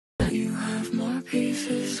You have more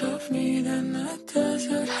pieces of me than the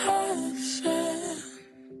desert has sand.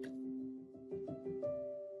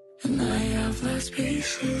 And I have less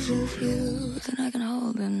pieces of you than I can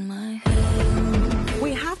hold in my hand.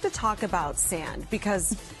 We have to talk about Sand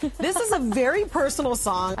because this is a very personal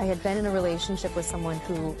song. I had been in a relationship with someone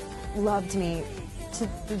who loved me to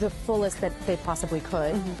the fullest that they possibly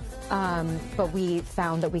could. But we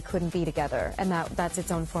found that we couldn't be together, and that's its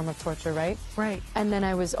own form of torture, right? Right. And then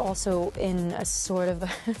I was also in a sort of a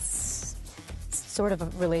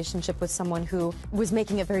relationship with someone who was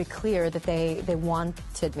making it very clear that they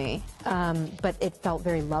wanted me, but it felt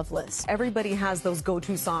very loveless. Everybody has those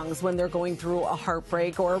go-to songs when they're going through a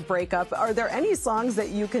heartbreak or a breakup. Are there any songs that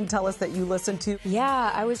you can tell us that you listen to?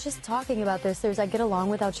 Yeah, I was just talking about this. There's I Get Along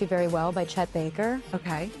Without You Very Well by Chet Baker.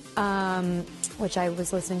 Okay. Which I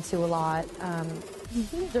was listening to a lot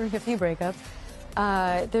during a few breakups.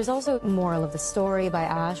 There's also Moral of the Story by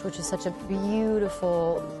Ash, which is such a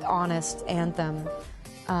beautiful, honest anthem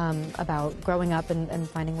about growing up and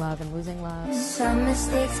finding love and losing love. Some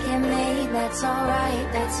mistakes get made, that's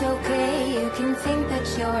alright, that's okay. You can think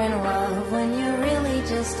that you're in love when you're really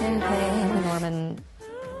just in pain. Norman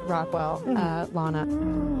Rockwell, Lana.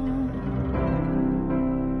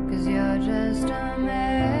 'Cause you're just a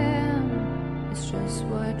man, it's just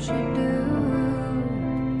what you do.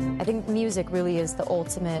 I think music really is the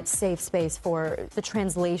ultimate safe space for the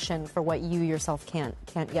translation for what you yourself can't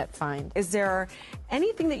yet find. Is there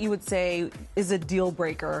anything that you would say is a deal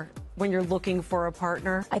breaker when you're looking for a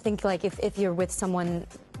partner? I think like if you're with someone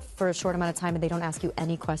for a short amount of time and they don't ask you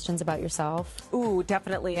any questions about yourself. Ooh,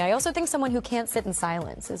 definitely. I also think someone who can't sit in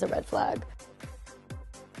silence is a red flag.